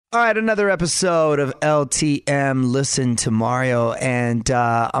All right, another episode of LTM Listen to Mario, and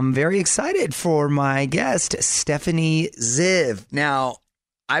I'm very excited for my guest, Stephanie Ziv. Now,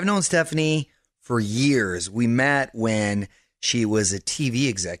 I've known Stephanie for years. We met when she was a TV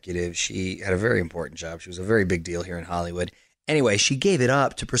executive. She had a very important job. She was a very big deal here in Hollywood. Anyway, she gave it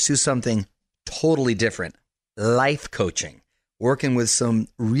up to pursue something totally different, life coaching. Working with some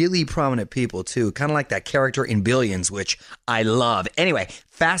really prominent people, too. Kind of like that character in Billions, which I love. Anyway,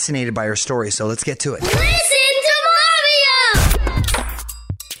 fascinated by her story, so let's get to it. Listen to Mario!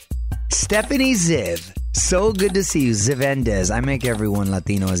 Stephanie Ziv. So good to see you. Zivendez. I make everyone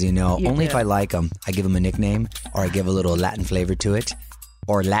Latino, as you know. Only if I like them. I give them a nickname, or I give a little Latin flavor to it.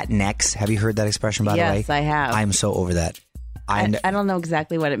 Or Latinx. Have you heard that expression, by the way? Yes, I have. I'm so over that. I don't know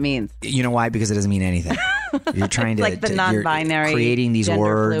exactly what it means. You know why? Because it doesn't mean anything. You're trying to, like the non-binary, you're creating these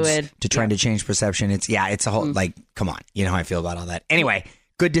words fluid. to trying to change perception. It's a whole like, come on, you know how I feel about all that. Anyway,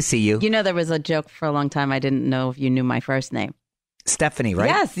 good to see you. You know, there was a joke for a long time. I didn't know if you knew my first name. Stephanie, right?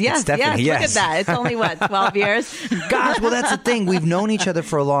 Yes, It's Stephanie, yes. Look at that. It's only 12 years. Gosh, well, that's the thing. We've known each other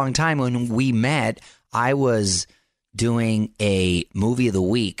for a long time. When we met, I was doing a movie of the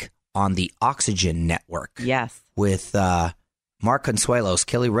week on the Oxygen Network. Yes, with Mark Consuelos,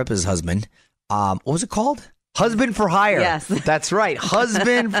 Kelly Ripa's husband. What was it called? Husband for Hire. Yes. That's right.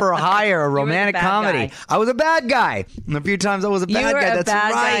 Husband for Hire, a romantic comedy. Guy. I was a bad guy. And a few times I was a bad guy. That's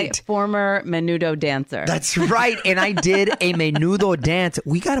bad right. Guy, former menudo dancer. That's right. And I did a menudo dance.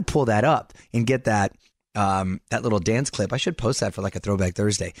 We got to pull that up and get that little dance clip. I should post that for like a Throwback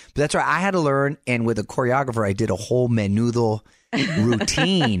Thursday. But that's right. I had to learn, and with a choreographer, I did a whole menudo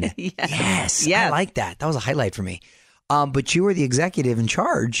routine. Yes. I like that. That was a highlight for me. But you were the executive in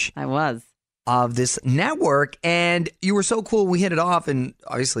charge. I was. Of this network, and you were so cool. We hit it off, and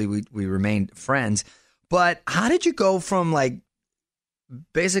obviously we remained friends. But how did you go from like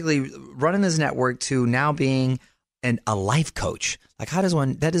basically running this network to now being a life coach? Like, how does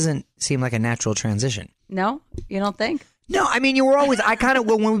one? That doesn't seem like a natural transition. No, you don't think? No, I mean, you were always.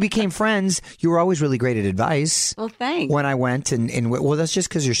 When we became friends, you were always really great at advice. Well, thanks. When I went and that's just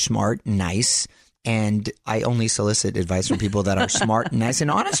because you're smart and nice, and I only solicit advice from people that are smart and nice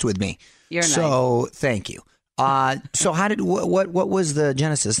and honest with me. You're nice. So thank you. So how did what was the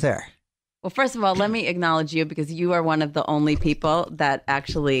genesis there? Well, first of all, let me acknowledge you because you are one of the only people that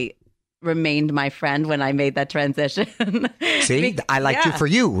actually remained my friend when I made that transition. See, I liked you for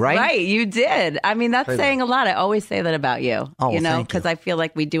you, right? Right, you did. I mean, that's saying a lot. I always say that about you. Oh, you know, because I feel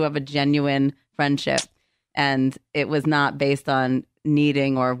like we do have a genuine friendship, and it was not based on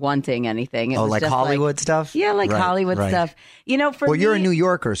needing or wanting anything. It was like just Hollywood stuff? Yeah, like Hollywood stuff. You know, for me, you're a New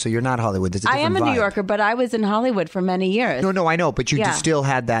Yorker, so you're not Hollywood. It's a different I am a vibe. New Yorker, but I was in Hollywood for many years. No, I know, but you still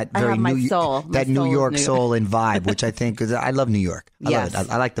had that very New York soul and vibe, which I think is, I love New York. I love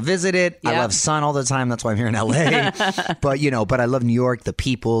it. I like to visit it. I love sun all the time. That's why I'm here in LA. but I love New York, the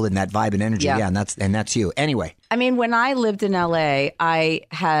people and that vibe and energy. Yeah, and that's you. Anyway. I mean, when I lived in LA, I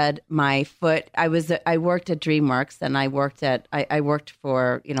had my foot. I worked at DreamWorks, and I worked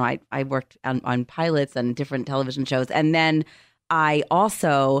for I worked on pilots and different television shows, and then I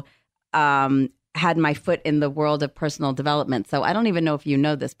also had my foot in the world of personal development. So I don't even know if you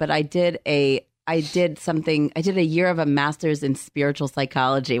know this, but I did a year of a master's in spiritual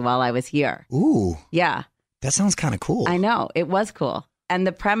psychology while I was here. Ooh, yeah, that sounds kind of cool. I know, it was cool. And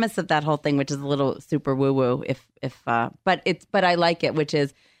the premise of that whole thing, which is a little super woo woo, but I like it, which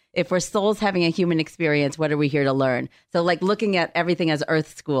is, if we're souls having a human experience, what are we here to learn? So like looking at everything as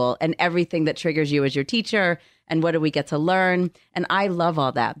Earth School and everything that triggers you as your teacher, and what do we get to learn? And I love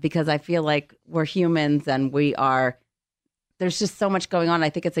all that because I feel like we're humans and there's just so much going on. I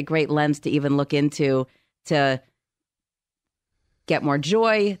think it's a great lens to even look into, to get more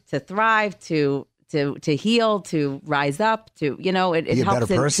joy, to thrive, to heal, to rise up, to, it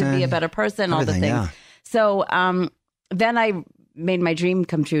helps it to be a better person, all the things. Yeah. So then I made my dream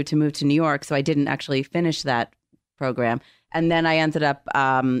come true to move to New York. So I didn't actually finish that program. And then I ended up,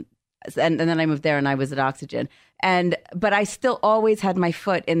 and then I moved there and I was at Oxygen. But I still always had my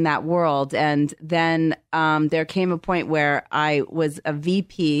foot in that world. And then there came a point where I was a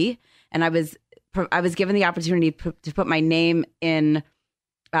VP, and I was given the opportunity to put my name in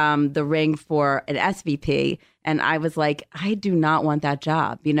the ring for an SVP, and I was like, I do not want that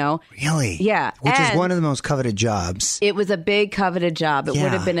job, Really? Yeah. Which is one of the most coveted jobs. It was a big coveted job. It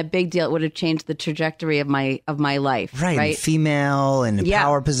would have been a big deal. It would have changed the trajectory of my life. Right. And female and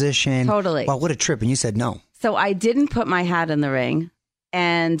power position. Totally. Wow, what a trip. And you said no. So I didn't put my hat in the ring.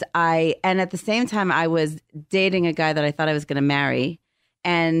 And at the same time, I was dating a guy that I thought I was going to marry.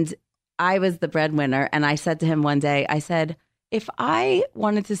 And I was the breadwinner. And I said to him one day, I said, if I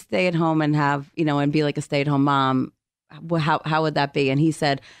wanted to stay at home and have, and be like a stay-at-home mom, how would that be? And he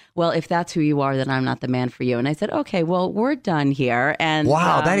said, well, if that's who you are, then I'm not the man for you. And I said, okay, well, we're done here. And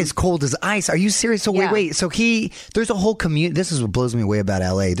wow, that is cold as ice. Are you serious? So Yeah. wait. So there's a whole community. This is what blows me away about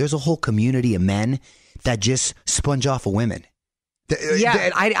LA. There's a whole community of men that just sponge off of women.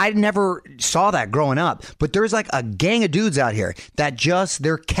 Yeah. I never saw that growing up, but there's like a gang of dudes out here that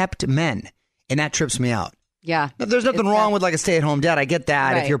they're kept men. And that trips me out. Yeah. Now, there's nothing wrong with like a stay-at-home dad. I get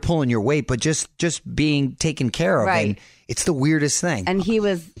that if Right. you're pulling your weight, but just being taken care of. Right. And it's the weirdest thing. And he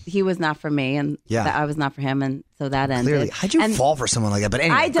was not for me, and Yeah. I was not for him, and so that ended. Clearly, how'd you And fall for someone like that? But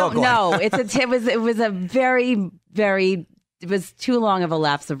anyway, I don't go on. know. It was a very, very. It was too long of a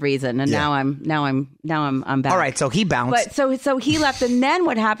lapse of reason, and Yeah. now I'm back. All right, so he bounced. But so he left, and then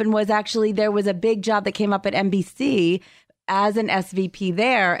what happened was actually there was a big job that came up at NBC as an SVP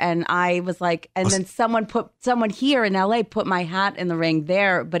there, and I was like, and then someone here in LA put my hat in the ring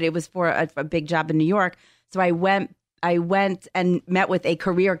there, but it was for a big job in New York. So I went and met with a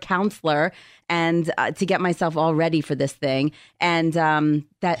career counselor and to get myself all ready for this thing, and then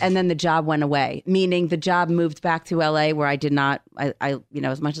the job went away. Meaning the job moved back to LA, where I did not. I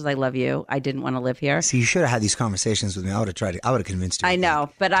as much as I love you, I didn't want to live here. See, you should have had these conversations with me. I would have convinced you. I know,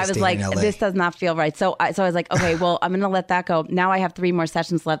 but I was like, this does not feel right. So I was like, okay, well, I'm going to let that go. Now I have 3 more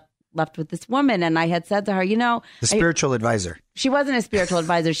sessions left with this woman, and I had said to her, the spiritual advisor. She wasn't a spiritual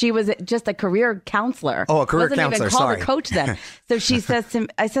advisor. She was just a career counselor. Oh, a career wasn't counselor. Even called Sorry. a coach then. So she says to me,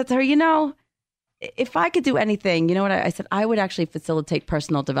 I said to her, if I could do anything, you know what I said? I would actually facilitate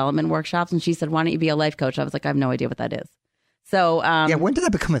personal development workshops. And she said, why don't you be a life coach? I was like, I have no idea what that is. So Yeah, when did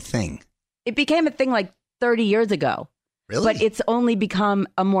that become a thing? it became a thing like 30 years ago. Really? But it's only become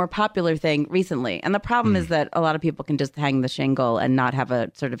a more popular thing recently. And the problem is that a lot of people can just hang the shingle and not have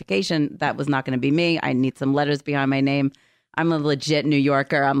a certification. That was not going to be me. I need some letters behind my name. I'm a legit New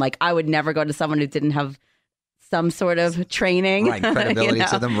Yorker. I'm like, I would never go to someone who didn't have some sort of training. Right, credibility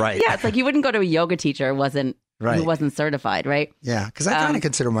to them, right. Yeah, it's like you wouldn't go to a yoga teacher who wasn't certified, right? Yeah, because I kind of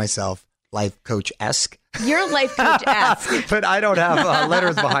consider myself life coach-esque. You're life coach-esque. But I don't have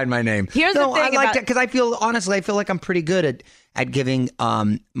letters behind my name. Here's the thing I like about- that because I feel like I'm pretty good at giving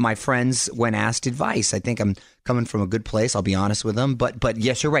my friends when asked advice. I think I'm coming from a good place. I'll be honest with them. But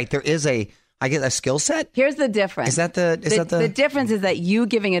yes, you're right. There is I get a skill set. Here's the difference. The difference is that you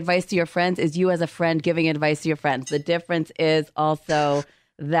giving advice to your friends is you as a friend giving advice to your friends. The difference is also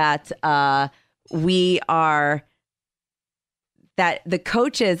that that the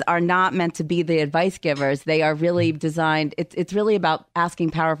coaches are not meant to be the advice givers. They are really designed. It's really about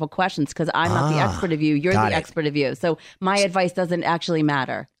asking powerful questions because I'm not the expert of you. You're the expert of you. So my advice doesn't actually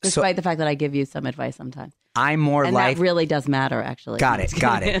matter, despite the fact that I give you some advice sometimes. I'm more and life. that really does matter, actually. Got it.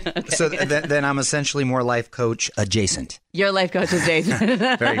 Okay. So then I'm essentially more life coach adjacent. Your life coach is Jason. Very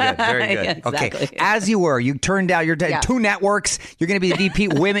good. Very good. Yeah, exactly. Okay. As you were, you turned out you're 2 networks. You're going to be the VP.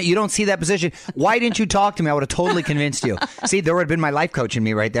 Women, you don't see that position. Why didn't you talk to me? I would have totally convinced you. See, there would have been my life coach in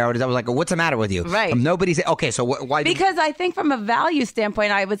me right there. I was like, what's the matter with you? Right. Nobody's okay. So why? Because I think from a value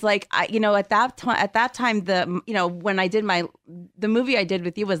standpoint, I was like, at that time, when I did the movie I did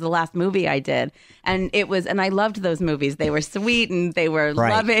with you was the last movie I did, and I loved those movies. They were sweet and they were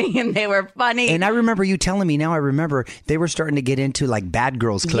loving and they were funny. And I remember you telling me. Now I remember they were starting to get into like Bad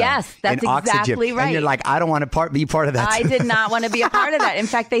Girls Club. Yes, that's and Oxygen. exactly right. And you're like, I don't want to be part of that. I did not want to be a part of that. In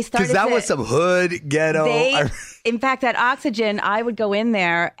fact, they started because that was some hood ghetto. In fact, at Oxygen, I would go in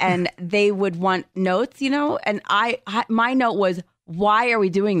there and they would want notes, and my note was, why are we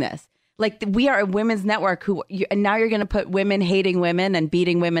doing this? Like, we are a women's network and now you're going to put women hating women and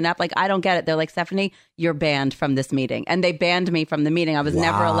beating women up. Like, I don't get it. They're like, Stephanie, you're banned from this meeting. And they banned me from the meeting. I was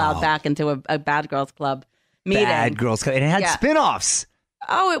never allowed back into a Bad Girls Club meeting. Bad Girls Club. And it had spinoffs.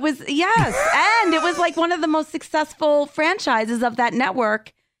 Oh, it was, yes. And it was like one of the most successful franchises of that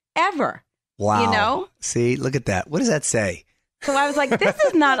network ever. Wow. See, look at that. What does that say? So I was like, this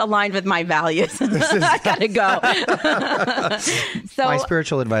is not aligned with my values. I gotta go. So my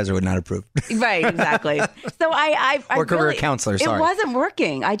spiritual advisor would not approve. Right, exactly. So I or career counselor. Sorry, it wasn't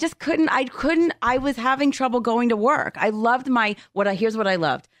working. I just couldn't. I was having trouble going to work. I loved here's what I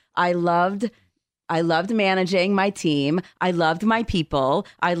loved. I loved managing my team. I loved my people.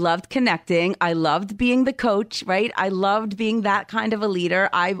 I loved connecting. I loved being the coach. Right. I loved being that kind of a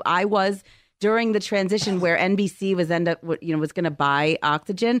leader. I was. During the transition where NBC was going to buy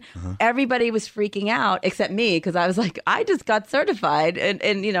Oxygen, everybody was freaking out except me because I was like, I just got certified, and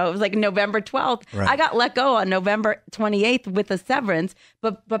it was like November 12th. Right. I got let go on November 28th with a severance,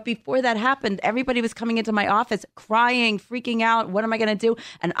 but before that happened, everybody was coming into my office crying, freaking out. What am I going to do?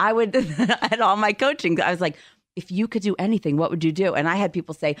 And I had all my coaching. I was like, if you could do anything, what would you do? And I had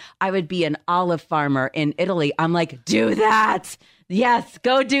people say, I would be an olive farmer in Italy. I'm like, do that. Yes,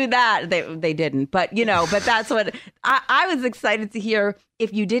 go do that. They didn't, but but that's what I was excited to hear.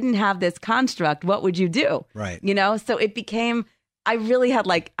 If you didn't have this construct, what would you do? Right. So it became, I really had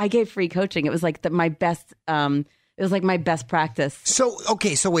I gave free coaching. It was like my best, it was like my best practice. So,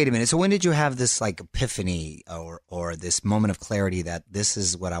 okay. So wait a minute. So when did you have this epiphany or this moment of clarity that this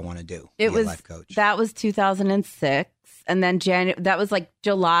is what I want to do? It be a was, life coach. that was 2006. And then that was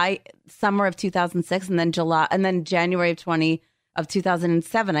July, summer of 2006. And then January of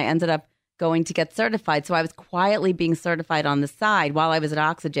 2007, I ended up going to get certified. So I was quietly being certified on the side while I was at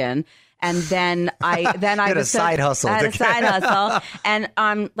Oxygen. And then I had was a side hustle. I had a side hustle. And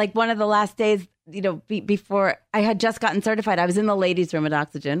one of the last days, before I had just gotten certified, I was in the ladies' room at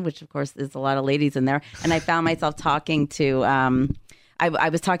Oxygen, which of course is a lot of ladies in there. And I found myself talking to, I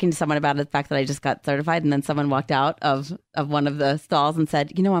was talking to someone about the fact that I just got certified. And then someone walked out of one of the stalls and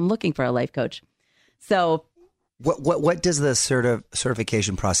said, I'm looking for a life coach. So what does the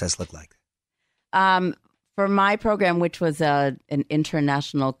certification process look like? For my program, which was an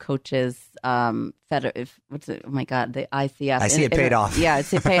international coaches what's it? Oh my God, the ICF. I see it paid off. Yeah,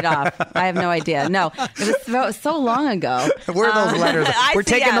 it paid off. I have no idea. No, it was so long ago. Where are those letters? We're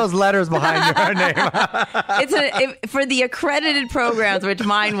taking those letters behind your name. It's for the accredited programs, which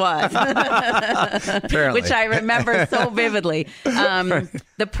mine was, which I remember so vividly.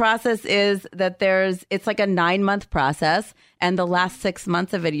 The process is that it's like a 9-month process. And the last 6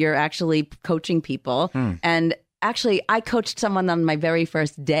 months of it, you're actually coaching people. And actually, I coached someone on my very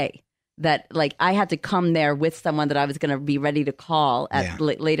first day that I had to come there with someone that I was going to be ready to call at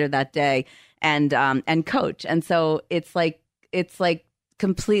later that day and coach. And so it's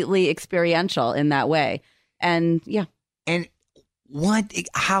completely experiential in that way. And yeah. And what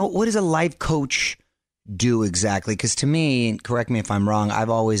does a life coach do exactly? Because to me, and correct me if I'm wrong, I've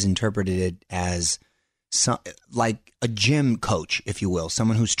always interpreted it as like a gym coach, if you will,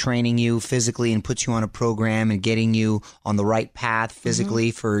 someone who's training you physically and puts you on a program and getting you on the right path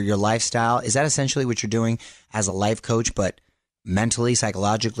physically for your lifestyle. Is that essentially what you're doing as a life coach, but mentally,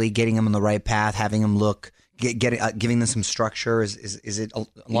 psychologically, getting them on the right path, having them giving them some structure? Is it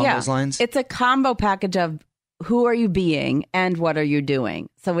along those lines? It's a combo package of who are you being and what are you doing?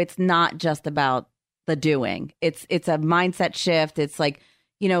 So it's not just about the doing. It's a mindset shift. It's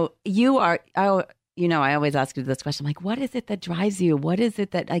you are. I always ask you this question. I'm like, what is it that drives you? What is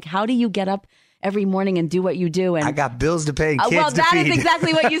it that, how do you get up every morning and do what you do? And I got bills to pay and kids to feed. Well, that is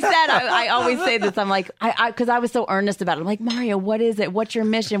exactly what you said. I always say this. I'm like, because I was so earnest about it. I'm like, Mario, what is it? What's your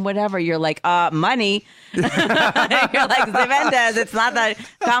mission? Whatever. You're like, money. You're like, Zivendes. It's not that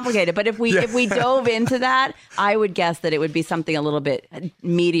complicated. But if we dove into that, I would guess that it would be something a little bit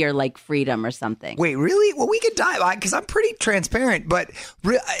meatier, like freedom or something. Wait, really? Well, we could dive, because I'm pretty transparent. But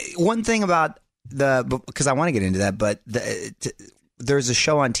one thing about because I want to get into that, but there's a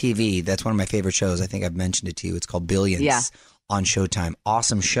show on TV that's one of my favorite shows. I think I've mentioned it to you. It's called Billions on Showtime.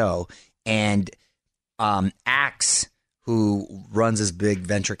 Awesome show. And Axe, who runs this big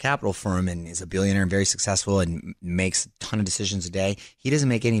venture capital firm and is a billionaire and very successful and makes a ton of decisions a day, he doesn't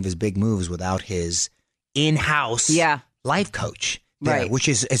make any of his big moves without his in-house life coach. Right. Which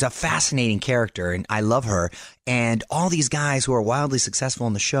is a fascinating character, and I love her. And all these guys who are wildly successful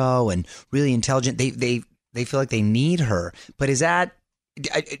on the show and really intelligent, they feel like they need her. But is that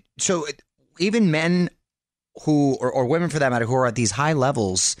so? Even men who, or women for that matter, who are at these high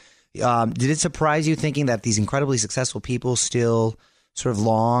levels, did it surprise you thinking that these incredibly successful people still sort of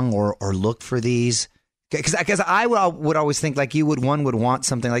long or look for these? Because I would always think one would want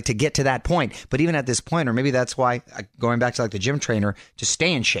something like to get to that point, but even at this point, or maybe that's why going back to the gym trainer, to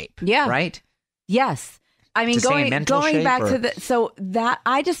stay in shape. Yeah. Right. Yes. I mean, going back to so that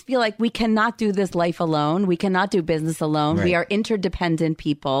I just feel like we cannot do this life alone. We cannot do business alone. Right. We are interdependent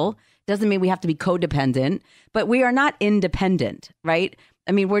people. Doesn't mean we have to be codependent, but we are not independent. Right.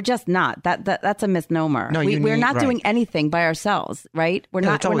 I mean, we're just not. That's a misnomer. No, we're not doing anything by ourselves, right? We're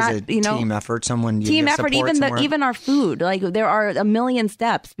not. It's always a team effort. Team effort. Even our food. There are a million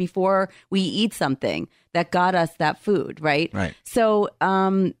steps before we eat something that got us that food, right? Right. So,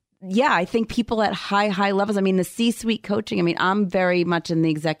 I think people at high levels. I mean, the C-suite coaching. I mean, I'm very much in the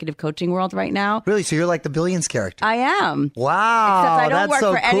executive coaching world right now. Really? So you're like the Billions character? I am. Wow. Except I don't work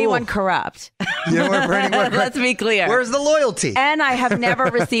so for cool. anyone corrupt. You don't work for anyone corrupt. Let's be clear. Where's the loyalty? And I have never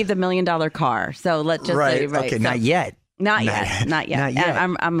received $1 million car. So let's just say Okay, so, not yet. Not yet. Not yet.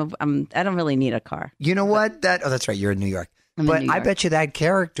 I don't really need a car. You know what? That's right. You're in New York. I bet you that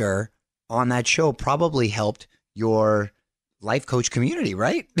character on that show probably helped your life coach community,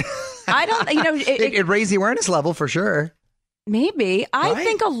 right? I don't, It raised the awareness level for sure. maybe. I Right?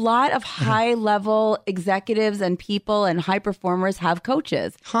 think a lot of high level executives and people and high performers have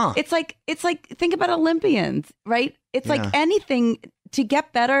coaches. Huh. It's like think about Olympians, right? It's Yeah. like anything to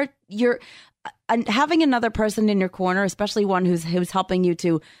get better, you're having another person in your corner, especially one who's helping you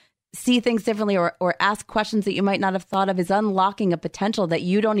to see things differently or ask questions that you might not have thought of, is unlocking a potential that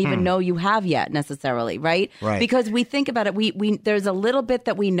you don't even know you have yet necessarily, right? Right. Because we think about it, we there's a little bit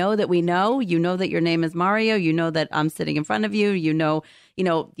that we know that we know. You know that your name is Mario. You know that I'm sitting in front of you. You know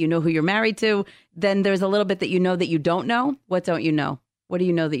who you're married to. Then there's a little bit that you know that you don't know. What don't you know? What do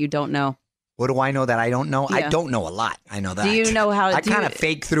you know that you don't know? What do I know that I don't know? Yeah. I don't know a lot. I know that. Do you know how? I kind of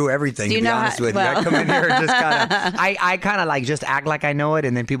fake through everything, do to you be know honest how- with well- you. I come in here and just kind of, I kind of like just act like I know it,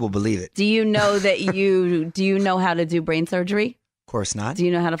 and then people believe it. Do you know that do you know how to do brain surgery? Of course not. Do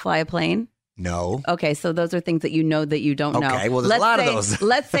you know how to fly a plane? No. Okay, so those are things that you know that you don't know. Okay, well, there's a lot of those.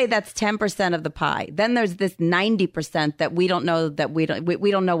 Let's say that's 10% of the pie. Then there's this 90% that we don't know that we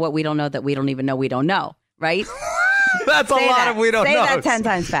don't know what we don't know that we don't even know we don't know, right? That's a Say lot that. of we don't Say know. that 10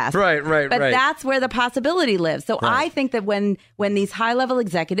 times fast. Right. But that's where the possibility lives. So Right. I think that when these high level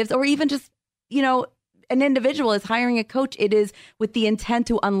executives, or even just, an individual is hiring a coach, it is with the intent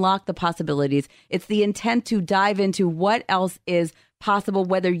to unlock the possibilities. It's the intent to dive into what else is possible,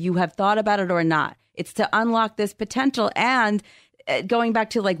 whether you have thought about it or not. It's to unlock this potential. And going back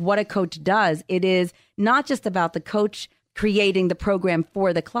to like what a coach does, it is not just about the coach creating the program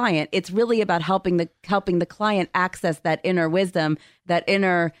for the client. It's really about helping the client access that inner wisdom, that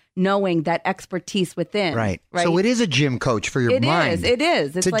inner knowing, that expertise within. Right. So it is a gym coach for your mind. It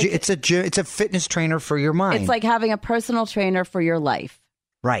is. It's a fitness trainer for your mind. It's like having a personal trainer for your life.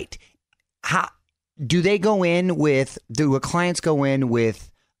 Right. How do they go in with? Do clients go in with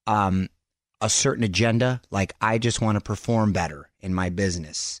a certain agenda? Like, I just want to perform better in my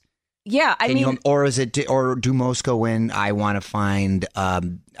business. Yeah, or do most go in, I want to find,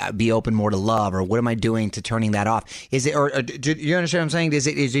 be open more to love, or what am I doing to turning that off? Is it, or do you understand what I'm saying? Is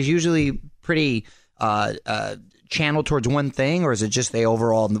it usually pretty channeled towards one thing, or is it just they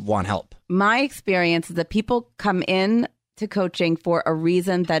overall want help? My experience is that people come in to coaching for a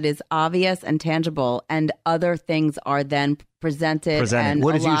reason that is obvious and tangible, and other things are then presented. And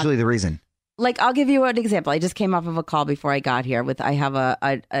What is usually the reason? Like, I'll give you an example. I just came off of a call before I got here I have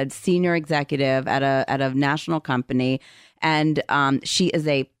a senior executive at a national company, and she is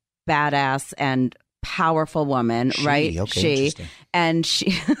a badass and powerful woman, right? Okay, interesting. And she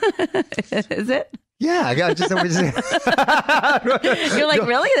is it? Yeah, I got just. You're like,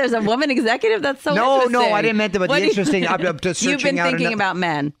 really? There's a woman executive? That's so interesting. No, I didn't mean to. But the interesting. I'm just You've searching been out thinking about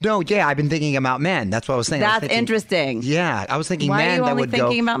men. No, yeah, I've been thinking about men. That's what I was saying. That's interesting. Yeah, I was thinking Why men are you that only would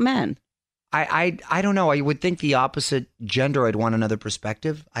thinking go. about men? I don't know. I would think the opposite gender would want another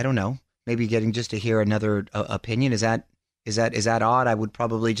perspective. I don't know. Maybe getting just to hear another opinion. Is that odd? I would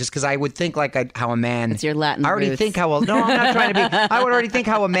probably, just because I would think like how a man. It's your Latin I already roots. think how. No, I'm not trying to be. I would already think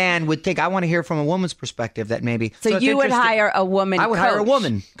how a man would think. I want to hear from a woman's perspective. That maybe. So it's you would interesting. hire a woman. I would hire a coach.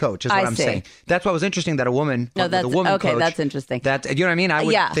 woman coach. Is what I I'm see. saying. That's what was interesting. That a woman. No, with that's a woman okay. coach, That's interesting. That, you know what I mean? I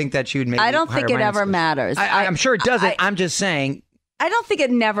would Yeah. think that she would maybe. I don't hire think a it man's ever coach. matters. I'm sure it doesn't. I- I'm just saying. I don't think it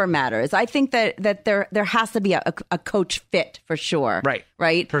never matters. I think that there has to be a coach fit for sure.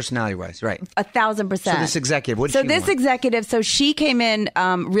 Right. Personality wise, right. 1,000%. So this executive, what did So she this want? executive, so she came in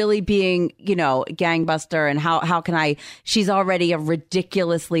really being, gangbuster, and how can I? She's already a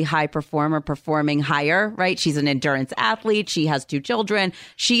ridiculously high performer, performing higher, right? She's an endurance athlete. She has 2 children.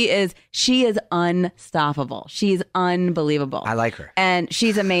 She is unstoppable. She's unbelievable. I like her. And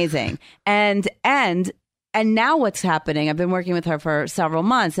she's amazing. And now what's happening, I've been working with her for several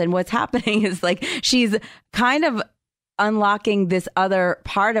months, and what's happening is like she's kind of unlocking this other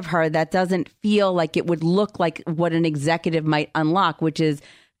part of her that doesn't feel like it would look like what an executive might unlock, which is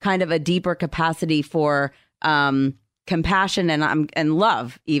kind of a deeper capacity for compassion and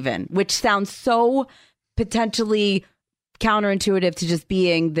love even, which sounds so potentially counterintuitive to just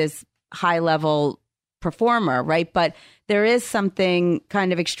being this high level performer, right? But there is something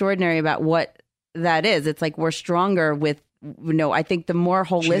kind of extraordinary about what that is. It's like we're stronger with, I think the more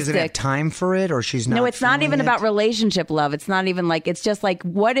holistic. She doesn't have time for it, or she's not. No, it's not feeling even it? about relationship love. It's not even like, it's just like,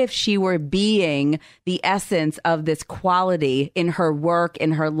 what if she were being the essence of this quality in her work,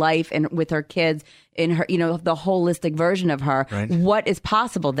 in her life, and with her kids, in her, the holistic version of her. Right. What is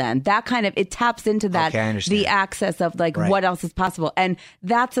possible then? That kind of, it taps into that, Okay, I understand. the access of like, Right. what else is possible? And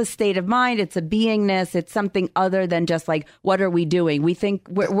that's a state of mind. It's a beingness. It's something other than just like, what are we doing? We think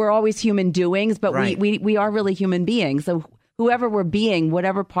we're always human doings, but Right. we are really human beings. So whoever we're being,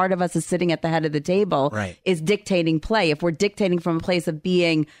 whatever part of us is sitting at the head of the table Right. is dictating play. If we're dictating from a place of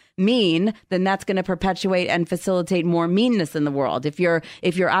being mean, then that's going to perpetuate and facilitate more meanness in the world. If you're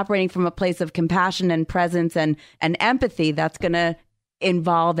operating from a place of compassion and presence and empathy, that's going to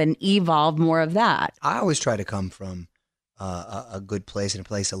involve and evolve more of that. I always try to come from a good place and a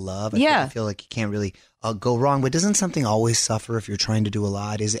place of love. Yeah. I feel like you can't really go wrong. But doesn't something always suffer if you're trying to do a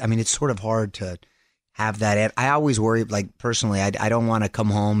lot? It's sort of hard to have that. I always worry, like personally, I don't want to come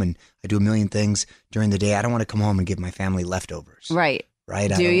home and I do a million things during the day. I don't want to come home and give my family leftovers. Right.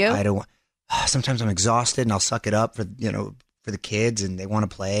 Right. Do you? I don't. Sometimes I'm exhausted and I'll suck it up for the kids, and they want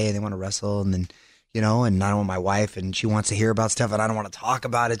to play and they want to wrestle, and then. And I don't want my wife, and she wants to hear about stuff, and I don't want to talk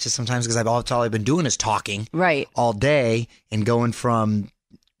about it just sometimes because all I've been doing is talking Right. all day and going from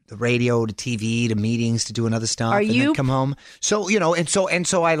the radio to TV to meetings to doing other stuff. Are and you- then come home? So, and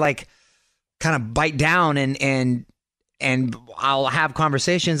so I like kind of bite down and I'll have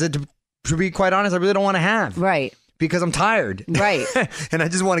conversations that, to be quite honest, I really don't want to have. Right. Because I'm tired. Right. And I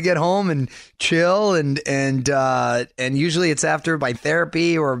just want to get home and chill and usually it's after my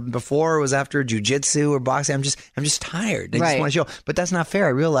therapy, or before it was after jujitsu or boxing. I'm just tired. I just Right. want to chill. But that's not fair. I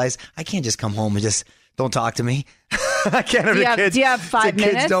realize I can't just come home and just don't talk to me. I can't have Do you the have- kids. do you have 5 the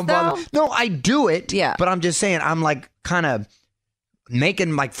kids minutes, don't bother. though? No, I do it. Yeah. But I'm just saying, I'm like kind of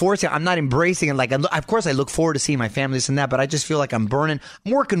making, like, forcing. I'm not embracing it. Like, of course I look forward to seeing my family, this and that, but I just feel like I'm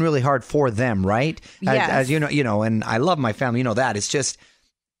working really hard for them, right? Yes. As you know, and I love my family, that. It's just,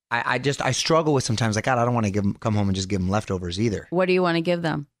 I struggle with sometimes, like, God, I don't want to come home and just give them leftovers either. What do you want to give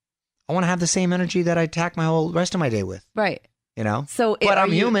them? I want to have the same energy that I attack my whole rest of my day with, Right. So, but are I'm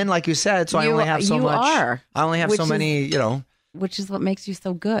you- human, like you said, so I you- only have so you much. are, I only have which so is- many, which is what makes you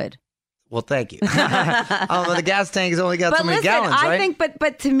so good. Well, thank you. The gas tank has only got But so many listen, gallons, right? I think,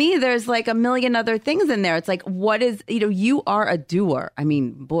 but to me, there's like a million other things in there. It's like, what is, you are a doer. I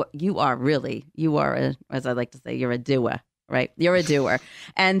mean, boy, you are, as I like to say, you're a doer, right? You're a doer.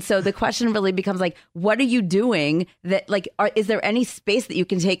 And so the question really becomes like, what are you doing that, like, is there any space that you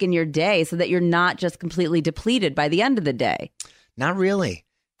can take in your day so that you're not just completely depleted by the end of the day? Not really,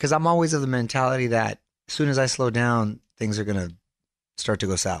 because I'm always of the mentality that as soon as I slow down, things are going to start to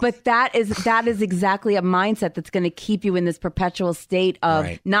go south. But that is exactly a mindset that's going to keep you in this perpetual state of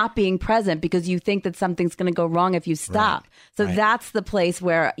Right. not being present because you think that something's going to go wrong if you stop. So Right. that's the place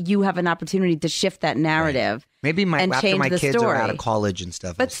where you have an opportunity to shift that narrative. Maybe and after change my the kids story. are out of college and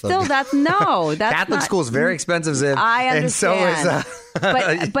stuff. But I'll slow still, down. that's Catholic not, school is very expensive, Ziv. I And so understand.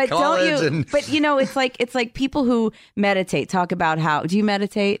 is but don't college you? and- But it's like people who meditate talk about how. Do you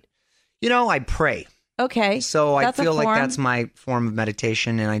meditate? I pray. Okay, So I that's a feel like form. that's my form of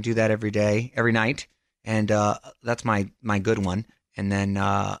meditation, and I do that every day, every night, and that's my good one. And then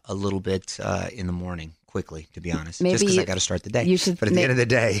a little bit in the morning, quickly, to be honest, Maybe just because you- I got to start the day. you should But at the end of the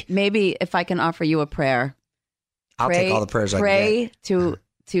day, Maybe if I can offer you a prayer. I'll take all the prayers I can Pray get.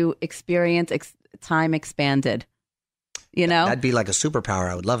 to experience time expanded. That'd be like a superpower.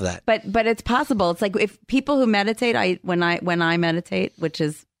 I would love that. But it's possible. It's like if people who meditate, when I meditate, which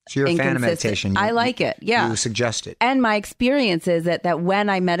is So you're a fan of inconsistent. meditation. I like it. Yeah. You suggest it. And my experience is that when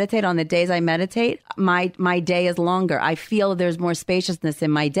I meditate, on the days I meditate, my day is longer. I feel there's more spaciousness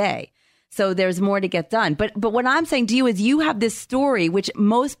in my day. So there's more to get done. But what I'm saying to you is you have this story, which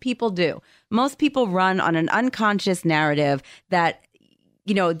most people do. Most people run on an unconscious narrative that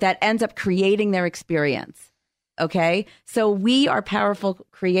ends up creating their experience. Okay? So we are powerful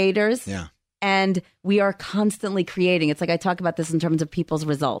creators. Yeah. And we are constantly creating. It's like I talk about this in terms of people's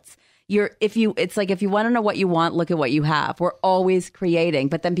results. It's like if you want to know what you want, look at what you have. We're always creating.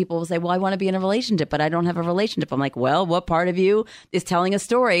 But then people will say, well, I want to be in a relationship, but I don't have a relationship. I'm like, well, what part of you is telling a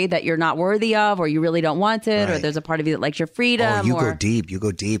story that you're not worthy of, or you really don't want it, or Right. there's a part of you that likes your freedom? Oh, you or, go deep. You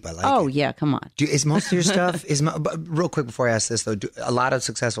go deep. I like Oh, it. yeah, come on. Is most of your stuff, but real quick before I ask this, though, a lot of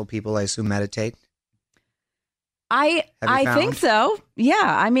successful people, I assume, meditate? I found? think so. Yeah.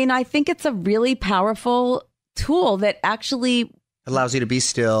 I mean, I think it's a really powerful tool that actually Allows you to be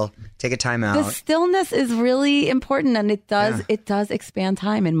still, take a time out. the stillness is really important, and it does Yeah. expand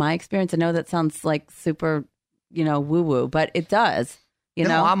time in my experience. I know that sounds like super, woo woo, but it does.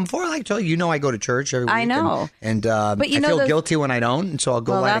 No, I'm for, like, tell you, I go to church every week. I know. And But I feel guilty when I don't, and so I'll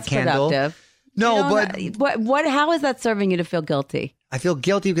go well, light that's a candle. productive. No, You but don't- what? How is that serving you to feel guilty? I feel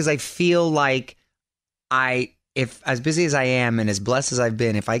guilty because I feel like if as busy as I am and as blessed as I've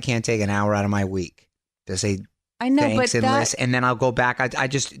been, if I can't take an hour out of my week to say I know, thanks but and list, and then I'll go back. I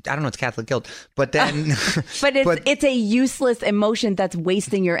don't know, it's Catholic guilt, but then, but it's a useless emotion that's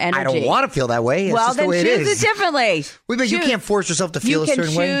wasting your energy. I don't want to feel that way. It's Well, just the then way choose it is. it differently. But you Choose- can't force yourself to feel You a can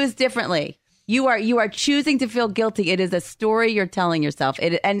certain way. choose differently. You are choosing to feel guilty. It is a story you're telling yourself.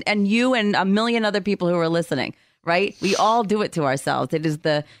 And you and a million other people who are listening, right? We all do it to ourselves. It is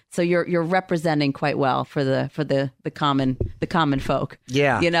so you're representing quite well for the common folk.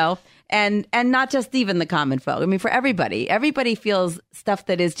 Yeah. You know? And not just even the common folk. I mean, for everybody. Everybody feels stuff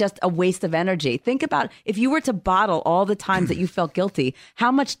that is just a waste of energy. Think about if you were to bottle all the times that you felt guilty,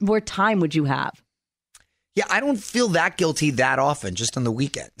 how much more time would you have? Yeah, I don't feel that guilty that often, just on the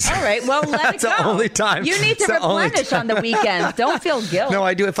weekends. All right, well, let it That's go. the only time. You need to It's the only replenish on the weekends. Don't feel guilt. No,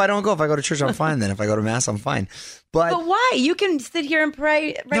 I do. If I don't go, if I go to church, I'm fine. Then if I go to mass, I'm fine. But why? You can sit here and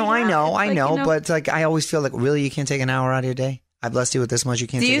pray right no, now. I know, It's like, but it's like I always feel like, really, you can't take an hour out of your day? I blessed you with this much. You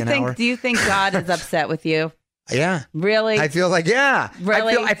can't take an hour? Do you think God is upset with you? Yeah. Really? I feel like, yeah.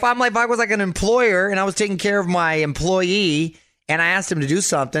 Really? If I was like an employer and I was taking care of my employee and I asked him to do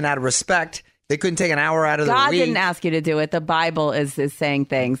something out of respect, they couldn't take an hour out of their week. God didn't ask you to do it. The Bible is saying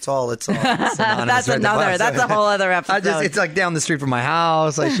things. It's all. It's That's anonymous. That's a whole other episode. It's like down the street from my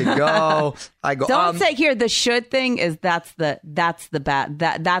house. I should go. I go. Don't say here the should thing is that's the bad.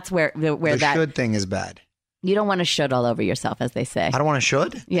 That's where the that should thing is bad. You don't want to should all over yourself, as they say. I don't want to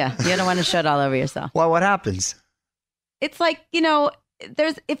should. Yeah, you don't want to should all over yourself. Well, what happens? It's like,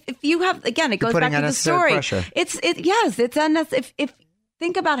 there's if you have, again, it goes back to the story. Pressure. It's unnecessary. If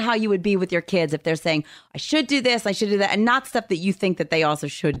think about how you would be with your kids if they're saying, I should do this, I should do that, and not stuff that you think that they also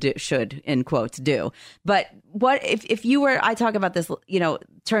should in quotes do. But what if you were, I talk about this,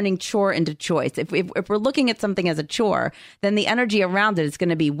 turning chore into choice. If we're looking at something as a chore, then the energy around it is going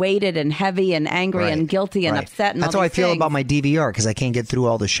to be weighted and heavy and angry and guilty and upset. And that's all how I these feel things. about my DVR because I can't get through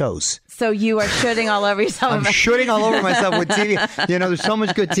all the shows. So you are shooting all over yourself. I'm shooting all over myself with TV. There's so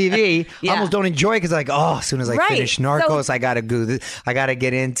much good TV. Yeah. I almost don't enjoy it because as soon as I finish Narcos, I gotta go. I gotta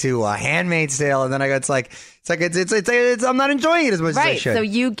get into a Handmaid's Tale, and then I'm not enjoying it as much as I should. So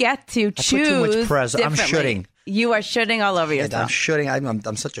you get to choose. I put too much pressure. I'm shooting. You are shooting all over yourself. I'm shooting.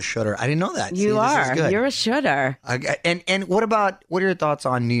 I'm such a shooter. I didn't know that. You are. This is good. You're a shooter. And what are your thoughts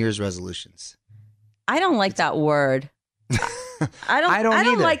on New Year's resolutions? I don't like that word. I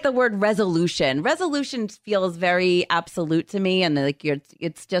don't like the word resolution. Resolution feels very absolute to me, and like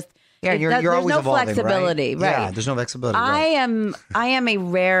it's just you're always no evolving, flexibility, right? Yeah, there's no flexibility. I am a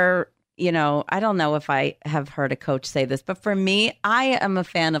rare. I don't know if I have heard a coach say this, but for me, I am a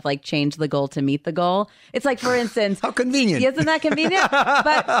fan of like change the goal to meet the goal. It's like, for instance, how convenient. Isn't that convenient?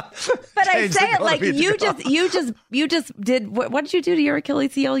 But I say it like you just did. What did you do to your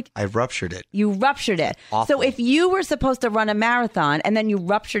Achilles heel? I ruptured it. You ruptured it. Awful. So if you were supposed to run a marathon and then you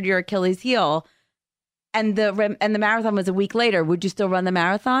ruptured your Achilles heel, and the marathon was a week later, would you still run the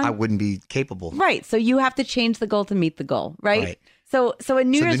marathon? I wouldn't be capable. Right. So you have to change the goal to meet the goal. Right. So a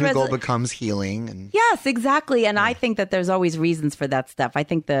New Year's the new goal becomes healing, and yes, exactly. And I think that there's always reasons for that stuff. I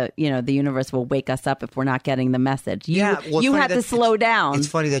think the universe will wake us up if we're not getting the message. You had to slow down. It's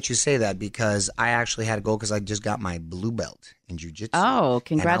funny that you say that because I actually had a goal because I just got my blue belt in jiu-jitsu. Oh,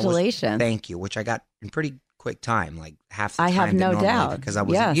 congratulations! Thank you. Which I got in pretty quick time, like half the time. I have no doubt because I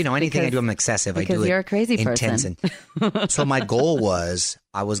was, anything I do, I'm excessive. Because I do you're it a crazy intense. person. So my goal was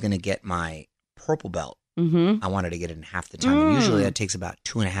I was going to get my purple belt. Mm-hmm. I wanted to get it in half the time. And usually that takes about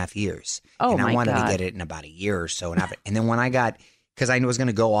 2.5 years. Oh, and I wanted God. to get it in about a year or so. And then when I got, because I was going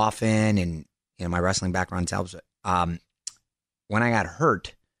to go often and, my wrestling background helps. When I got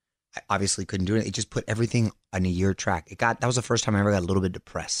hurt, I obviously couldn't do it. It just put everything on a year track. That was the first time I ever got a little bit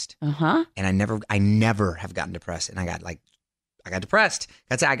depressed. Uh-huh. And I never have gotten depressed. And I got depressed.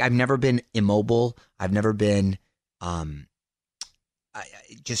 I've never been immobile. I've never been,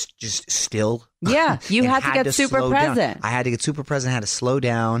 just still. Yeah, you had to get super present. I had to get super present, had to slow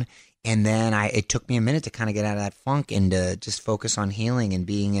down. And then it took me a minute to kind of get out of that funk and to just focus on healing and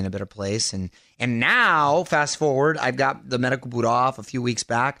being in a better place. And now, fast forward, I've got the medical boot off a few weeks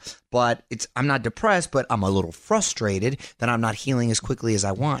back, but I'm not depressed, but I'm a little frustrated that I'm not healing as quickly as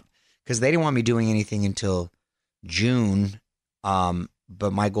I want because they didn't want me doing anything until June.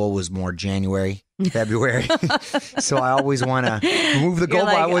 But my goal was more January, February. So I always want to move the goal,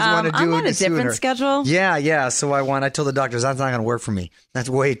 but I always want to do it sooner. Different schedule? Yeah. So I told the doctors, that's not going to work for me. That's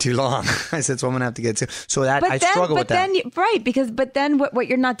way too long. I said, so I'm going to have to get to. So I struggle with that. But then what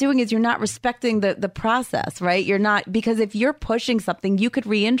you're not doing is you're not respecting the process, right? You're not, because if you're pushing something, you could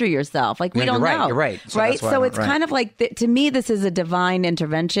re-injure yourself. Like we don't know. You're right. So right? So it's kind of like, to me, this is a divine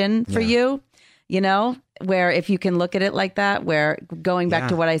intervention for you, where if you can look at it like that, where going back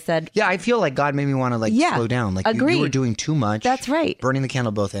to what I said. Yeah, I feel like God made me want to slow down. Like you were doing too much. That's right. Burning the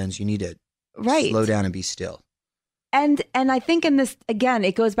candle both ends. You need to slow down and be still. And I think in this, again,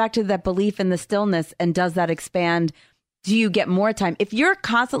 it goes back to that belief in the stillness, and does that expand do you get more time? If you're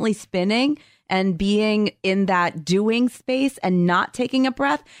constantly spinning and being in that doing space and not taking a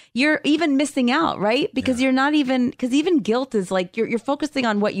breath, you're even missing out, right? Because you're not even, because even guilt is like you're focusing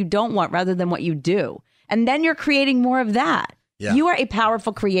on what you don't want rather than what you do. And then you're creating more of that. Yeah. You are a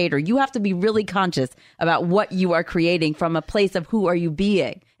powerful creator. You have to be really conscious about what you are creating from a place of who are you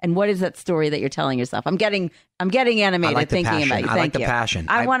being and what is that story that you're telling yourself. I'm getting animated thinking about you. I like the passion.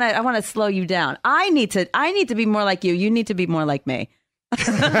 I want to slow you down. I need to be more like you. You need to be more like me. We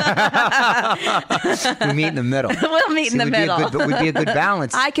meet in the middle. We'll meet in the middle. We'd be a good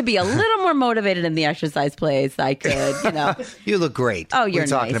balance. I could be a little more motivated in the exercise place. I could, You look great. Oh, you're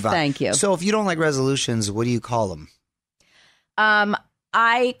talking nice. about. Thank you. So if you don't like resolutions, what do you call them?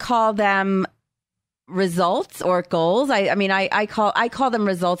 I call them results or goals. I call them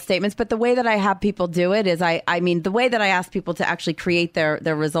result statements, but the way that I have people do it is the way that I ask people to actually create their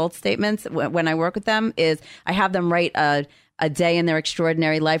result statements when I work with them is I have them write a day in their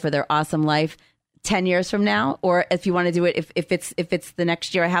extraordinary life or their awesome life 10 years from now. Or if you want to do it, if it's the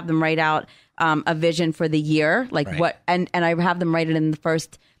next year, I have them write out a vision for the year, like what, and I have them write it in the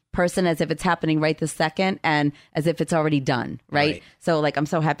first person as if it's happening right this second and as if it's already done. Right. So like, I'm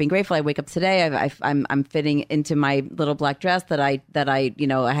so happy and grateful. I wake up today. I'm fitting into my little black dress that I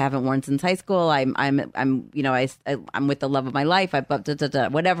haven't worn since high school. I'm with the love of my life.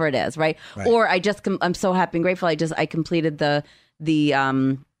 Whatever it is. Right. Or I'm so happy and grateful. I completed the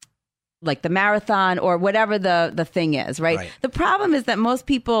like the marathon or whatever the thing is, right? The problem is that most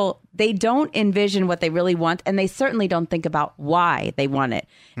people, they don't envision what they really want, and they certainly don't think about why they want it.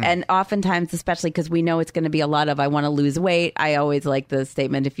 And oftentimes, especially because we know it's going to be a lot of, I want to lose weight. I always like the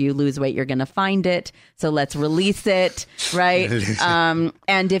statement, if you lose weight, you're going to find it. So let's release it, right?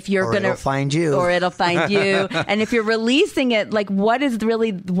 And if you're going to... it'll find you. Or it'll find you. And if you're releasing it, like what is the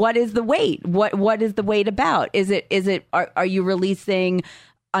weight? What is the weight about? Are you releasing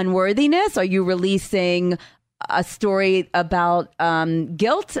unworthiness? Are you releasing a story about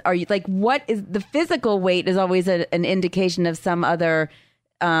guilt? Are you like, what is the physical weight is always an indication of some other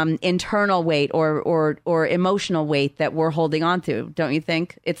internal weight or emotional weight that we're holding on to, don't you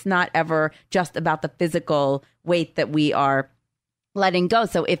think? It's not ever just about the physical weight that we are letting go.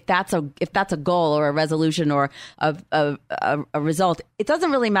 So if that's a goal or a resolution or a result, it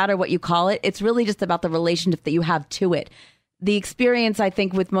doesn't really matter what you call it. It's really just about the relationship that you have to it. The experience, I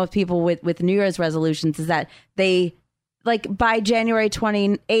think, with most people with New Year's resolutions is that they, like, by January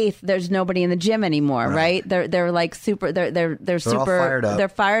 28th, there's nobody in the gym anymore, right? They're like super, they're super, all fired up. They're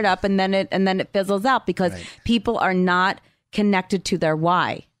fired up, and then it fizzles out because people are not connected to their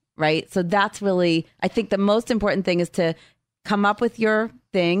why, right? So that's really, I think the most important thing is to come up with your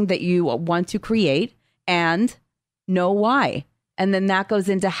thing that you want to create and know why, and then that goes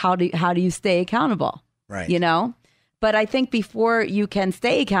into how do you stay accountable, right? But I think before you can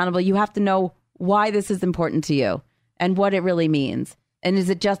stay accountable, you have to know why this is important to you and what it really means. And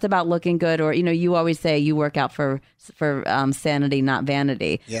is it just about looking good? Or, you always say you work out for sanity, not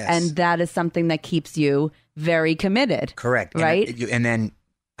vanity. Yes. And that is something that keeps you very committed. Correct. Right. And then,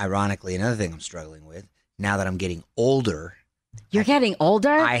 ironically, another thing I'm struggling with, now that I'm getting older. You're getting older?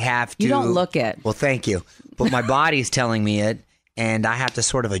 I have to. You don't look it. Well, thank you. But my body's telling me it, and I have to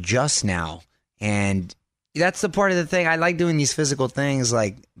sort of adjust now. And that's the part of the thing. I like doing these physical things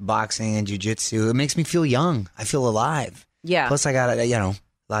like boxing and jiu-jitsu. It makes me feel young. I feel alive. Yeah. Plus, I got, a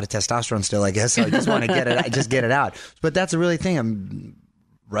lot of testosterone still, I guess. So I just want to get it out. But that's a really thing. I'm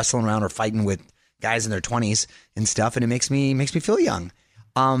wrestling around or fighting with guys in their 20s and stuff, and it makes me feel young.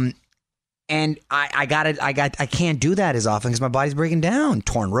 And I can't do that as often because my body's breaking down.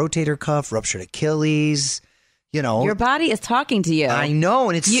 Torn rotator cuff, ruptured Achilles. Your body is talking to you. I know,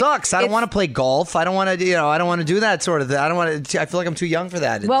 and it sucks. I don't want to play golf. I don't want to, I don't want to do that sort of thing. I don't want to. I feel like I'm too young for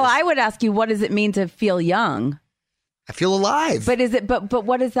that. I would ask you, what does it mean to feel young? I feel alive. But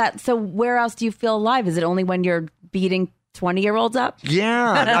what is that? So where else do you feel alive? Is it only when you're beating 20-year-olds up?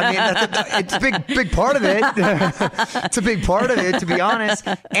 Yeah, I mean, it's a big part of it. It's a big part of it, to be honest.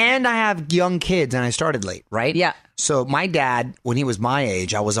 And I have young kids, and I started late, right? Yeah. So my dad, when he was my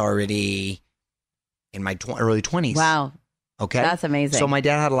age, I was already in my early 20s. Wow. Okay. That's amazing. So my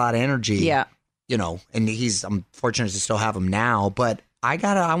dad had a lot of energy. Yeah. And I'm fortunate to still have him now, but I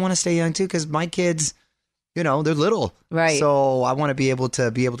want to stay young too, because my kids, they're little. Right. So I want to be able to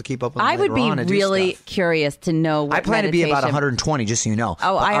keep up with them. I would be really curious to know what I plan to be about 120, just so you know.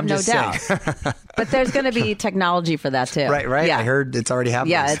 Oh, but I have no doubt. But there's going to be technology for that too. Right. Yeah. I heard it's already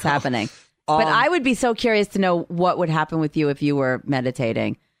happening. Yeah, it's happening. But I would be so curious to know what would happen with you if you were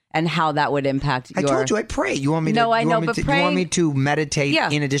meditating. And how that would impact your... I told you I pray. You want me to... No, I know, but praying... You want me to meditate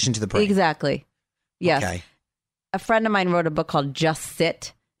in addition to the praying? Exactly. Yes. Okay. a friend of mine wrote a book called Just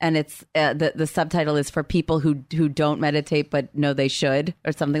Sit, and it's the subtitle is for people who don't meditate but know they should,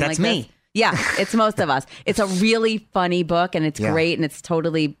 or something That's like me. this. Yeah, it's most of us. It's a really funny book, and it's Yeah. great, and it's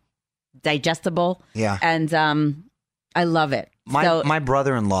totally digestible. Yeah. And I love it. My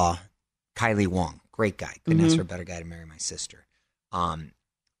brother-in-law, Kylie Wong, great guy. Couldn't Mm-hmm. ask for a better guy to marry my sister.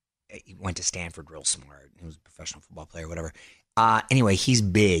 He went to Stanford, real smart. He was a professional football player, whatever. Anyway, he's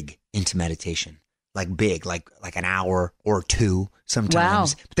big into meditation. Like big, like an hour or two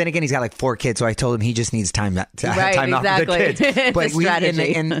sometimes. Wow. But then again, he's got like 4 kids, so I told him he just needs time Right, time out with the exactly. kids. But It's a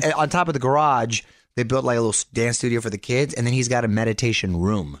strategy. and on top of the garage, they built like a little dance studio for the kids, and then he's got a meditation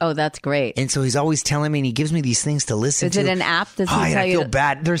room. Oh, that's great. And so he's always telling me, and he gives me these things to listen Is to. it an app? Does he and tell I you feel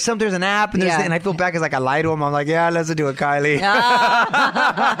bad. There's an app, and, Yeah. and I feel bad because like I lie to him. I'm like, yeah, let's do it, Kylie.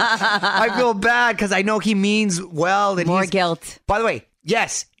 I feel bad because I know he means well. And More he's, guilt. By the way,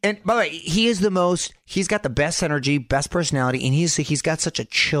 yes. And by the way, he's got the best energy, best personality, and he's got such a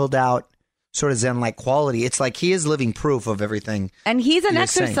chilled out, sort of Zen-like quality. It's like he is living proof of everything. And he's an You're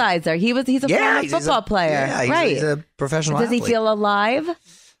saying. exerciser. He's a former football player. Yeah, right. he's a professional Does he athlete. feel alive?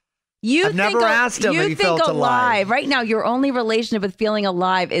 You I've never asked him you if he think felt alive. Right now, your only relationship with feeling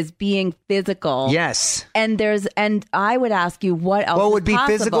alive is being physical. Yes. And I would ask you what else Well, it is would be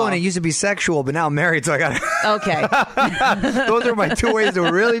possible? physical, and it used to be sexual, but now I'm married, so I got to... Okay. Those are my 2 ways to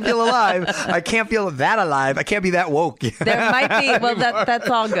really feel alive. I can't feel that alive. I can't be that woke. There might be. Well, that's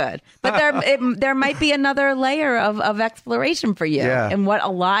all good. But there might be another layer of exploration for you, Yeah. and what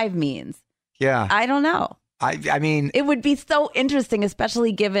alive means. Yeah. I don't know. I mean, It would be so interesting,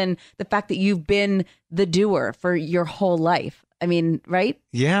 especially given the fact that you've been the doer for your whole life. I mean, right?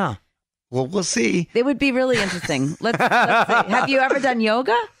 yeah. Well, we'll see. It would be really interesting. Let's see. Have you ever done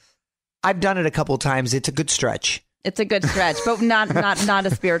yoga? I've done it a couple times. It's a good stretch. It's a good stretch, but not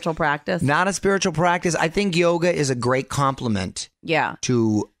a spiritual practice. Not a spiritual practice. I think yoga is a great complement Yeah.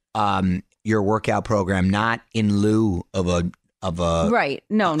 to your workout program, not in lieu of a Right.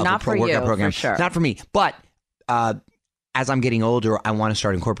 No, of a not for you, workout program. for sure. Not for me. But as I'm getting older, I want to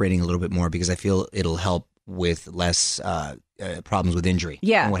start incorporating a little bit more because I feel it'll help with less problems with injury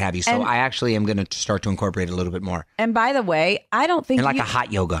Yeah. and what have you. So And- I actually am going to start to incorporate it a little bit more. And by the way, I don't think And like you, a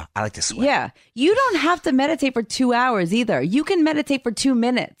hot yoga. I like to sweat. Yeah. You don't have to meditate for 2 hours either. You can meditate for 2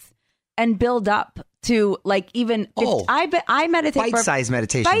 minutes and build up to like even. Oh. I meditate for Bite-sized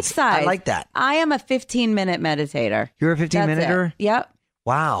meditations. bite-sized. I like that. I am a 15-minute meditator. You're a That's 15-minuter? it. Yep.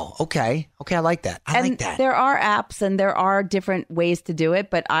 Wow. Okay. Okay. I like that. I And like that. there are apps and there are different ways to do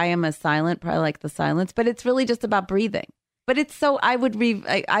it, but I am a silent, probably like the silence, but it's really just about breathing. But it's so I would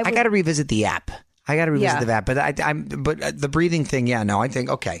I got to revisit the app. Yeah. the app, but the breathing thing, yeah, no, I think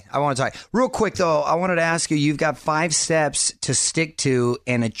okay. I want to talk real quick though. I wanted to ask you. You've got 5 steps to stick to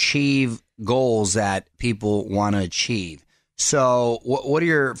and achieve goals that people want to achieve. So, what are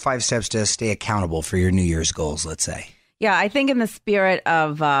your 5 steps to stay accountable for your New Year's goals? Let's say. Yeah, I think in the spirit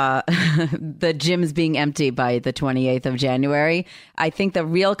of the gyms being empty by the 28th of January, I think the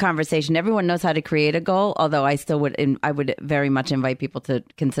real conversation, everyone knows how to create a goal, although I still I would very much invite people to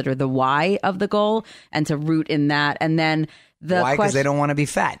consider the why of the goal and to root in that. And then Why? Because they don't want to be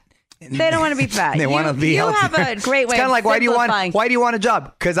fat. They don't want to be fat. They want to be You healthy. have a great way It's kind of like why do you want a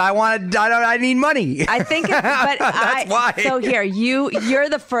job? Because I need money. I think it's, but That's why. So here, you're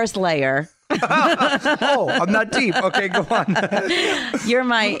the first layer. Oh, I'm not deep. Okay, go on. You're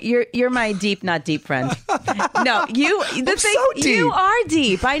my deep, not deep friend. No, so deep. you are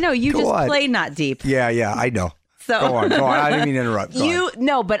deep. I know you Go just on. play not deep. Yeah, I know. So Go on. I didn't mean to interrupt. Go on.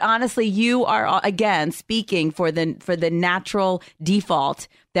 No, but honestly, you are again speaking for the natural default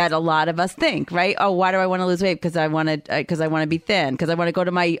that a lot of us think, right? Oh, why do I want to lose weight? Because I want to be thin. Because I want to go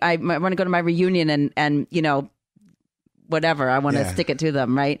to my reunion and you know. Whatever, I want to Yeah. stick it to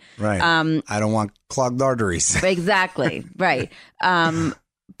them, right? Right. I don't want clogged arteries. Exactly, right.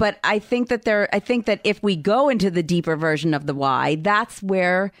 But I think that if we go into the deeper version of the why, that's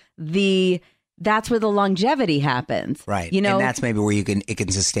where the longevity happens. Right. You know, and that's maybe where it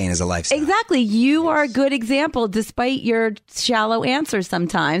can sustain as a lifestyle. exactly. You are a good example, despite your shallow answers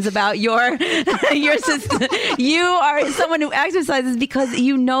sometimes about your system. You are someone who exercises because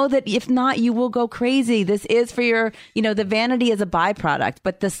you know that if not, you will go crazy. This is for your, the vanity is a byproduct,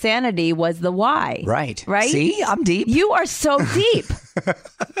 but the sanity was the why. Right. Right. See, I'm deep. You are so deep.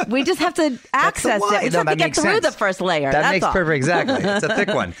 We just have to access why. it. We just No, have to that get makes through sense. the first layer. That That's makes all. perfect. Exactly. It's a thick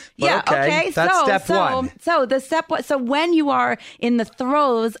one. But Yeah. okay. That's step one. So the step. So when you are in the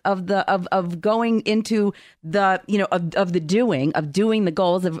throes of going into the of doing the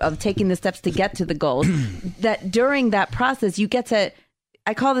goals of taking the steps to get to the goals, that during that process you get to.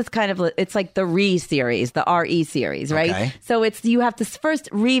 I call this kind of, it's like the series, the RE series, right? Okay. So you have to first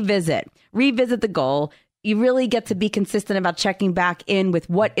revisit the goal. You really get to be consistent about checking back in with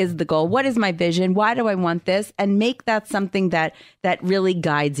what is the goal? What is my vision? Why do I want this? And make that something that really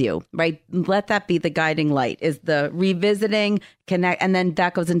guides you, right? Let that be the guiding light, is the revisiting, connect. And then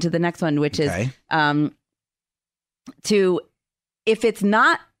that goes into the next one, which is if it's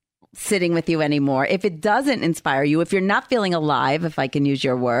not sitting with you anymore, if it doesn't inspire you, if you're not feeling alive, if I can use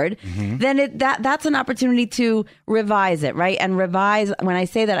your word, then that's an opportunity to revise it, right? And revise, when I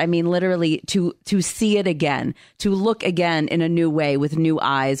say that, I mean literally to see it again, to look again in a new way, with new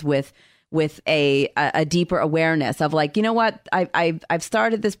eyes, with a deeper awareness of like, you know what, I've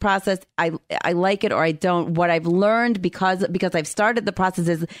started this process. I like it or I don't. What I've learned because I've started the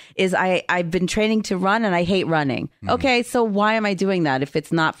process is I've been training to run and I hate running. Okay, so why am I doing that? If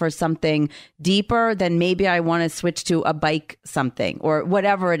it's not for something deeper, then maybe I want to switch to a bike something or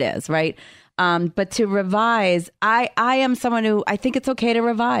whatever it is, right? But to revise, I am someone who, I think it's okay to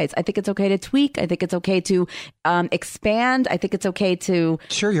revise. I think it's okay to tweak. I think it's okay to expand. I think it's okay to...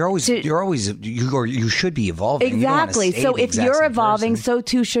 Sure, you should be evolving. Exactly. So if you're evolving, so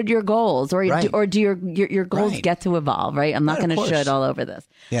too should your goals, or do your goals Right. get to evolve, right? I'm not going to should all over this.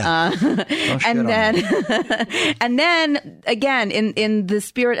 Yeah. And then again, in the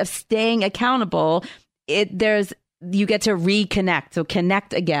spirit of staying accountable, you get to reconnect. So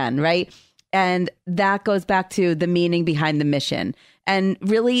connect again, right? And that goes back to the meaning behind the mission, and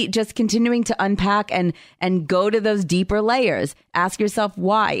really just continuing to unpack and go to those deeper layers. Ask yourself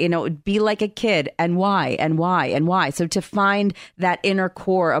why, be like a kid, and why, and why, and why. So to find that inner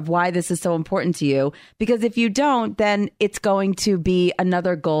core of why this is so important to you, because if you don't, then it's going to be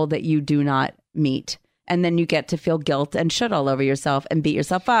another goal that you do not meet. And then you get to feel guilt and shit all over yourself and beat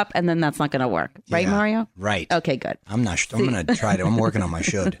yourself up. And then that's not going to work. Right, Yeah, Mario? Right. Okay, good. I'm going to try to. I'm working on my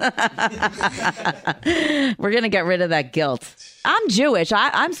should. We're going to get rid of that guilt. I'm Jewish.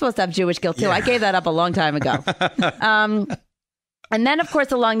 I'm supposed to have Jewish guilt too. Yeah. I gave that up a long time ago. And then, of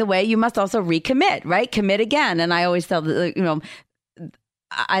course, along the way, you must also recommit, right? Commit again. And I always tell,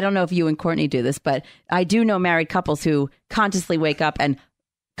 I don't know if you and Courtney do this, but I do know married couples who consciously wake up and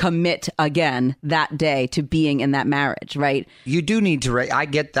commit again that day to being in that marriage, right? You do need to. I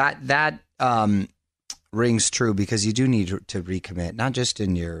get that. That rings true, because you do need to recommit, not just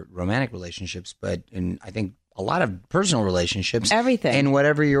in your romantic relationships, but in, I think, a lot of personal relationships. Everything. And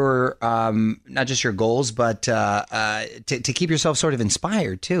whatever your, not just your goals, but to keep yourself sort of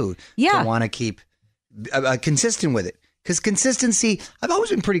inspired too. Yeah. To want to keep consistent with it. Because consistency, I've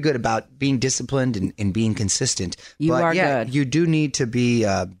always been pretty good about being disciplined and being consistent. You but are yeah, good. you do need to be,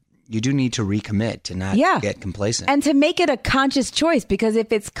 you do need to recommit to not get complacent. And to make it a conscious choice, because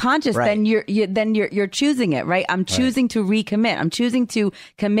if it's conscious, Right. then you're choosing it, right? I'm choosing to recommit. I'm choosing to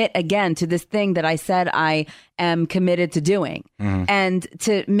commit again to this thing that I said I am committed to doing, and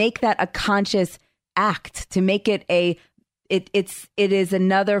to make that a conscious act, to make it it is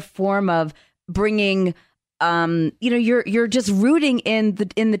another form of bringing. You're just rooting in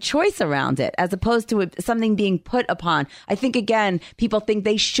the choice around it, as opposed to something being put upon. I think, again, people think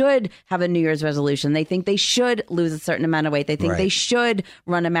they should have a New Year's resolution. They think they should lose a certain amount of weight. They think Right. they should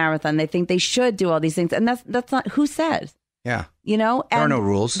run a marathon. They think they should do all these things. And that's not who says, Yeah. There are no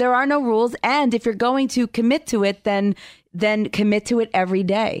rules. There are no rules. And if you're going to commit to it, then commit to it every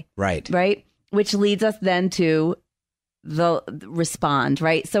day. Right. Right. Which leads us then to the respond,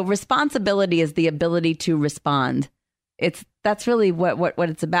 right? So responsibility is the ability to respond. That's really what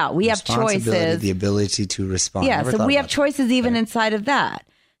it's about. We have choices. The ability to respond. Yeah, Never so thought we about have choices even Okay. inside of that.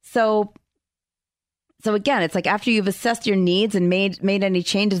 So again, it's like after you've assessed your needs and made any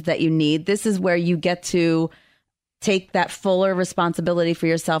changes that you need, this is where you get to take that fuller responsibility for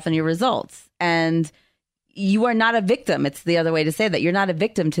yourself and your results. And you are not a victim. It's the other way to say that. You're not a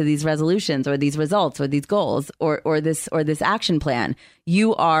victim to these resolutions or these results or these goals or this action plan.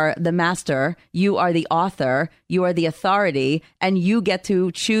 You are the master. You are the author. You are the authority, and you get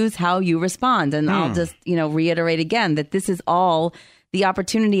to choose how you respond. And I'll just, reiterate again that this is all the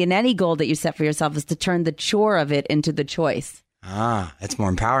opportunity in any goal that you set for yourself, is to turn the chore of it into the choice. That's more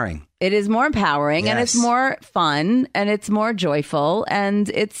empowering. It is more empowering, and it's Yes. more fun, and it's more joyful, and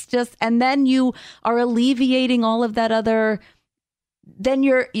it's just, and then you are alleviating all of that other, then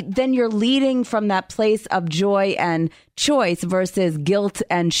you're leading from that place of joy and choice versus guilt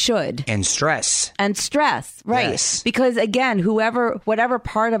and should. And stress. And stress, right? Yes. Because again, whatever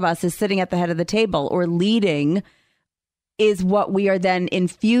part of us is sitting at the head of the table or leading is what we are then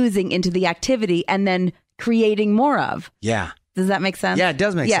infusing into the activity and then creating more of. Yeah. Does that make sense? Yeah, it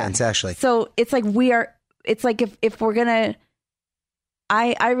does make sense, actually. So it's like if we're going to,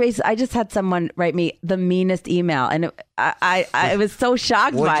 I just had someone write me the meanest email, and I was so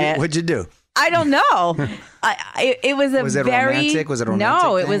shocked by it. What'd you do? I don't know. It was a Was it very romantic? Was it a romantic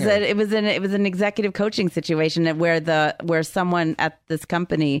no. thing, It was an executive coaching situation where someone at this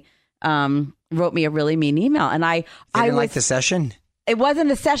company wrote me a really mean email, and I Didn't was like the session? It wasn't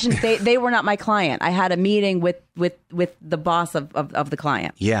a session. They were not my client. I had a meeting with the boss of the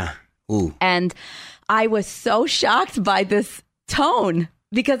client. Yeah. Ooh. And I was so shocked by this tone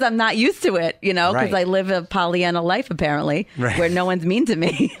because I'm not used to it, because Right. I live a Pollyanna life, apparently, Right. where no one's mean to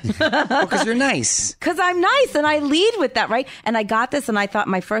me. Well, because you're nice. Because I'm nice and I lead with that, right? And I got this and I thought,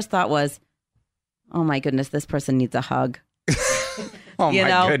 my first thought was, oh my goodness, this person needs a hug. Oh,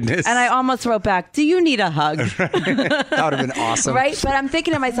 my goodness. And I almost wrote back, do you need a hug? That would have been awesome. Right, but I'm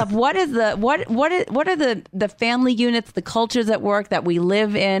thinking to myself, what are the family units, the cultures at work that we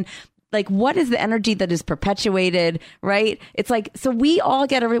live in? Like, what is the energy that is perpetuated? Right? It's like, so we all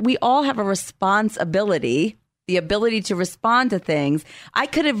have a responsibility, the ability to respond to things. I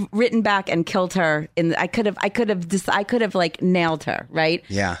could have written back and killed her. I could have like nailed her. Right?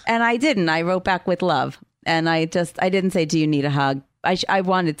 Yeah. And I didn't. I wrote back with love, and I didn't say, do you need a hug? I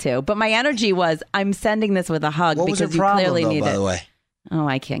wanted to, but my energy was, I'm sending this with a hug What was because her you problem, clearly though, need by it. the way? Oh,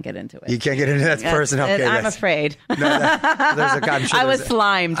 I can't get into it. You can't get into that personal. Okay, I'm that's- afraid. I'm sure I was there's-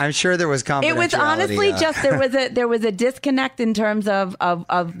 slimed. I'm sure there was confidentiality. It was honestly just there was a disconnect in terms of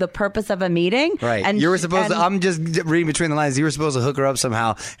the purpose of a meeting. Right. And You were supposed to, and- I'm just reading between the lines. You were supposed to hook her up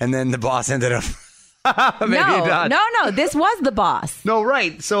somehow, and then the boss ended up. Maybe not. No. This was the boss. No,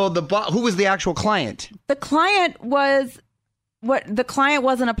 right. So who was the actual client? The client was. The client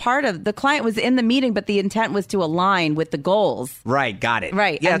wasn't a part of. The client was in the meeting, but the intent was to align with the goals. Right, got it.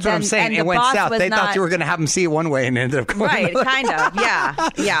 Right. Yeah, And that's what I'm then- saying. and It the went boss south. was They thought not- you were going to have them see it one way and it ended up going Right, another. kind of,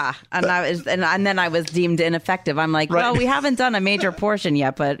 yeah. And I was, and then I was deemed ineffective. I'm like, Right. well, we haven't done a major portion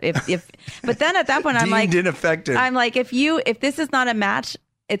yet, but but then at that point, I'm Deemed like, ineffective. I'm like, if this is not a match,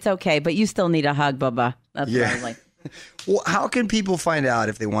 it's okay, but you still need a hug, Bubba. That's what I was like Well, how can people find out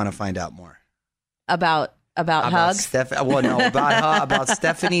if they want to find out more? about hugs. About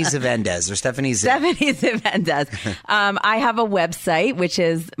Stephanie Zavendez or Stephanie Ziv. Stephanie Zavendez. I have a website, which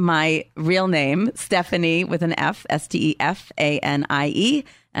is my real name, Stephanie with an F, Stefanie,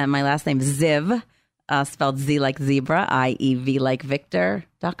 and my last name is Ziv, spelled Z like zebra, IEV like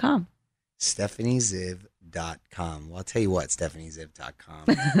Victor.com. StephanieZiv.com. Well, I'll tell you what,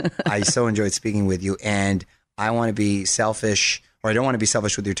 StephanieZiv.com. I so enjoyed speaking with you, and I want to be selfish, or I don't want to be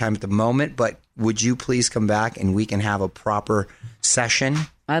selfish with your time at the moment, but would you please come back and we can have a proper session?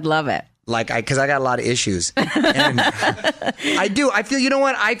 I'd love it. Because I got a lot of issues. And I do. I feel, you know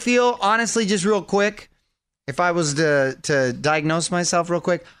what? I feel, honestly, just real quick, if I was to diagnose myself real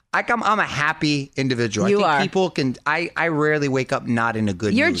quick, I'm a happy individual. You I think are. people can, I rarely wake up not in a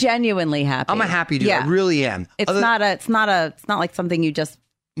good You're mood. genuinely happy. I'm a happy dude. Yeah. I really am. It's not like something you just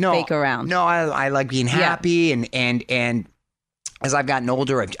fake around. No, I like being happy and as I've gotten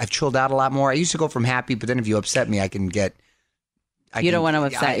older, I've chilled out a lot more. I used to go from happy, but then if you upset me, don't want to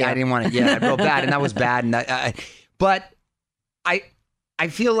upset you. I didn't want to. Yeah, I feel bad, and that was bad. And but I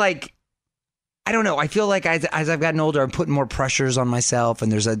feel like I don't know. I feel like as I've gotten older, I'm putting more pressures on myself,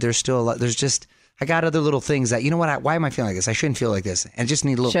 and there's still a lot. There's just I got other little things that, you know what? Why am I feeling like this? I shouldn't feel like this, and just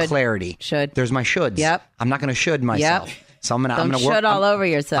need a little clarity. There's my shoulds. Yep. I'm not going to should myself. Yep. So I'm gonna Don't work. should all over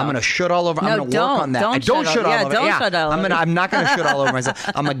yourself. I'm gonna should all over. No, I'm gonna work on that. don't I don't should should all- all yeah, over. don't Yeah, should all over. I'm not gonna should all over myself.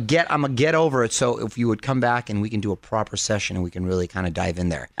 I'm gonna get over it. So if you would come back and we can do a proper session and we can really kind of dive in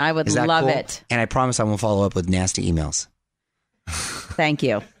there. I would Is that love cool? it. And I promise I won't follow up with nasty emails. Thank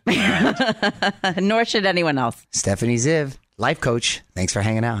you. Nor should anyone else. Stephanie Ziv, life coach. Thanks for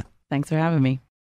hanging out. Thanks for having me.